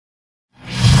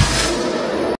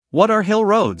What are hill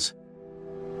roads?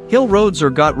 Hill roads or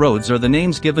Ghat roads are the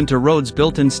names given to roads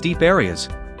built in steep areas.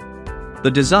 The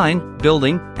design,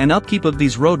 building, and upkeep of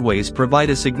these roadways provide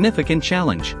a significant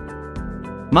challenge.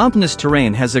 Mountainous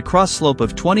terrain has a cross slope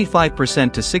of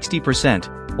 25% to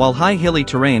 60%, while high hilly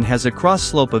terrain has a cross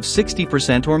slope of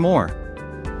 60% or more.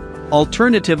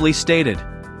 Alternatively stated,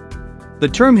 the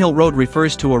term hill road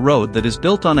refers to a road that is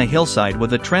built on a hillside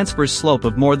with a transverse slope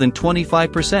of more than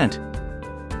 25%.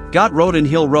 Ghat road and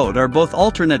hill road are both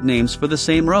alternate names for the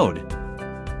same road.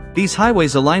 These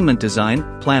highways' alignment design,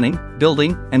 planning,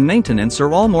 building, and maintenance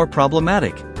are all more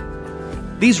problematic.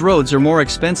 These roads are more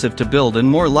expensive to build and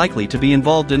more likely to be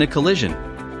involved in a collision.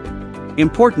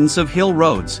 Importance of hill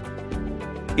roads.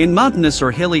 In mountainous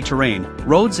or hilly terrain,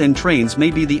 roads and trains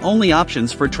may be the only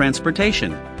options for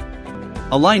transportation.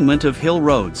 Alignment of hill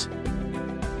roads.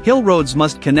 Hill roads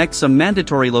must connect some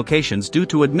mandatory locations due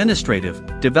to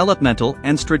administrative, developmental,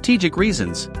 and strategic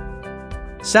reasons.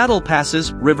 Saddle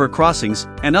passes, river crossings,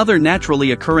 and other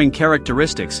naturally occurring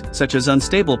characteristics, such as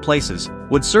unstable places,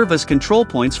 would serve as control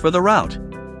points for the route.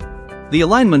 The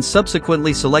alignments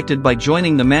subsequently selected by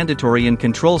joining the mandatory and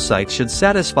control sites should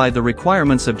satisfy the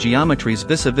requirements of geometries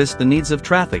vis-a-vis the needs of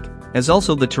traffic, as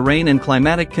also the terrain and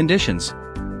climatic conditions.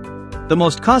 The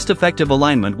most cost-effective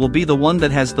alignment will be the one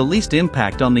that has the least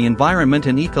impact on the environment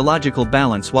and ecological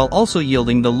balance while also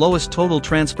yielding the lowest total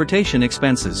transportation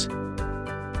expenses.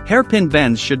 Hairpin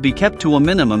bends should be kept to a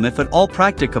minimum if at all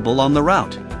practicable on the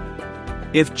route.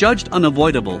 If judged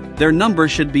unavoidable, their number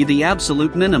should be the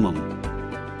absolute minimum.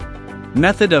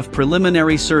 Method of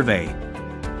preliminary survey.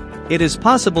 It is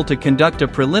possible to conduct a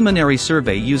preliminary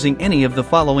survey using any of the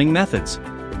following methods.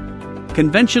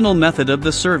 Conventional method of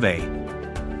the survey.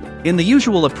 In the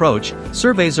usual approach,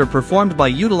 surveys are performed by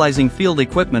utilizing field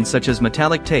equipment such as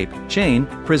metallic tape, chain,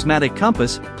 prismatic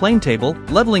compass, plane table,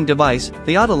 leveling device,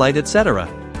 theodolite, etc.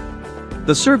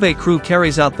 The survey crew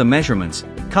carries out the measurements,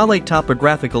 collate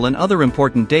topographical and other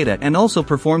important data, and also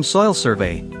perform soil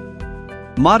survey.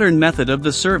 Modern method of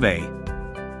the survey.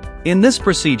 In this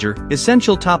procedure,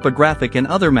 essential topographic and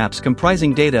other maps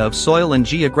comprising data of soil and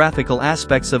geographical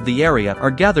aspects of the area are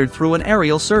gathered through an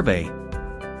aerial survey.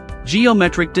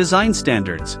 Geometric design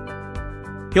standards.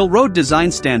 Hill road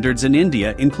design standards in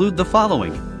India include the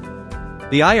following.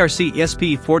 The IRC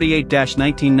SP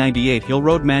 48-1998 Hill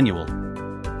Road Manual.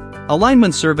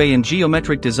 Alignment Survey and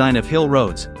Geometric Design of Hill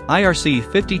Roads, IRC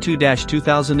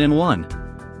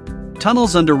 52-2001.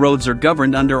 Tunnels under roads are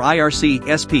governed under IRC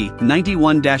SP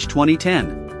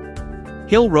 91-2010.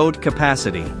 Hill road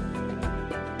capacity.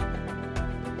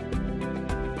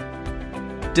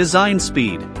 Design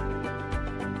speed.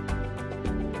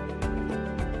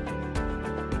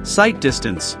 Sight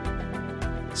distance.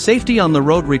 Safety on the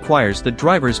road requires that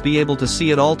drivers be able to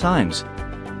see at all times.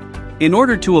 In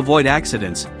order to avoid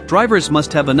accidents, drivers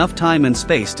must have enough time and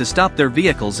space to stop their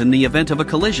vehicles in the event of a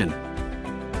collision.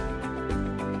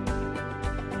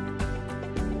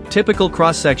 Typical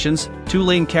cross-sections,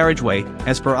 two-lane carriageway,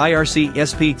 as per IRC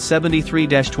SP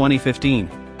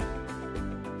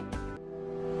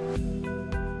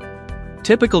 73-2015.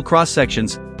 Typical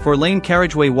cross-sections, four-lane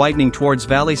carriageway widening towards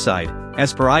valley side,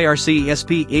 as per IRC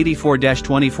SP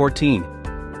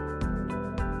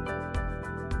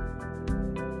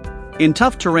 84-2014. In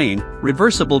tough terrain,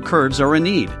 reversible curves are a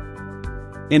need.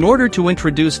 In order to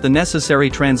introduce the necessary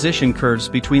transition curves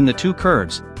between the two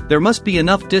curves, there must be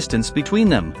enough distance between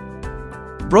them.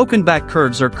 Broken back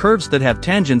curves are curves that have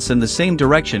tangents in the same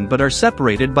direction but are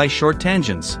separated by short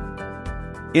tangents.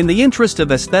 In the interest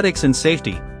of aesthetics and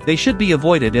safety, they should be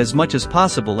avoided as much as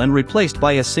possible and replaced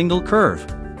by a single curve.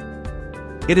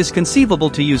 It is conceivable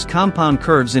to use compound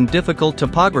curves in difficult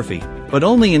topography, but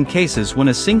only in cases when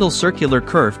a single circular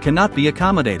curve cannot be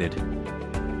accommodated.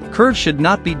 Curves should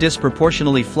not be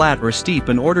disproportionately flat or steep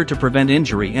in order to prevent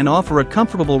injury and offer a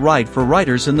comfortable ride for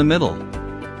riders in the middle.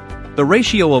 The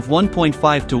ratio of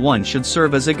 1.5 to 1 should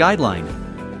serve as a guideline.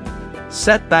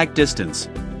 Setback distance.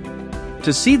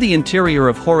 To see the interior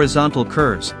of horizontal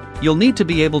curves, you'll need to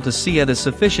be able to see at a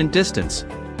sufficient distance.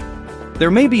 There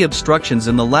may be obstructions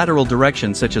in the lateral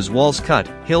direction such as walls cut,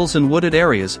 hills and wooded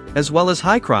areas, as well as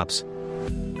high crops.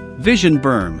 Vision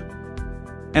berm.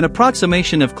 An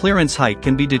approximation of clearance height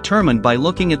can be determined by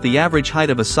looking at the average height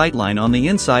of a sightline on the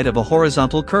inside of a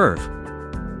horizontal curve.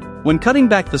 When cutting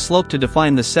back the slope to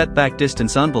define the setback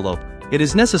distance envelope, it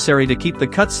is necessary to keep the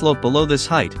cut slope below this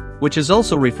height, which is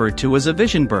also referred to as a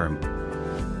vision berm.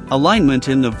 Alignment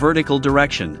in the vertical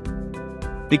direction.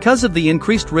 Because of the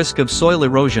increased risk of soil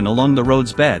erosion along the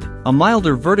road's bed, a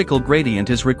milder vertical gradient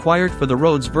is required for the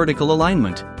road's vertical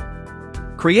alignment.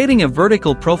 Creating a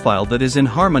vertical profile that is in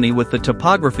harmony with the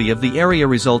topography of the area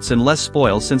results in less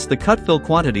spoil since the cut-fill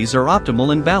quantities are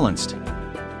optimal and balanced.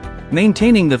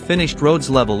 Maintaining the finished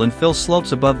roads level and fill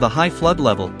slopes above the high flood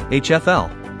level, HFL.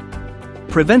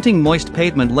 Preventing moist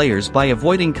pavement layers by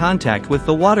avoiding contact with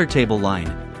the water table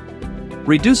line.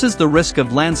 Reduces the risk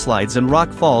of landslides and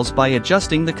rock falls by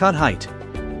adjusting the cut height.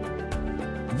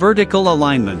 Vertical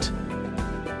alignment.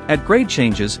 At grade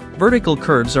changes, vertical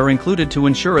curves are included to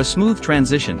ensure a smooth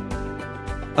transition.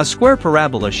 A square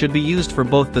parabola should be used for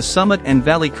both the summit and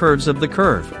valley curves of the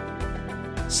curve.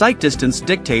 Sight distance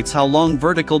dictates how long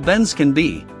vertical bends can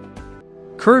be.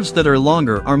 Curves that are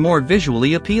longer are more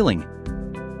visually appealing.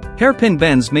 Hairpin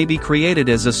bends may be created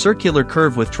as a circular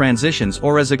curve with transitions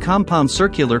or as a compound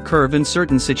circular curve in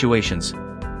certain situations.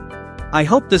 I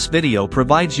hope this video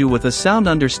provides you with a sound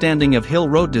understanding of hill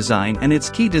road design and its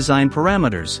key design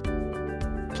parameters.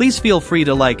 Please feel free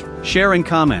to like, share and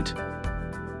comment.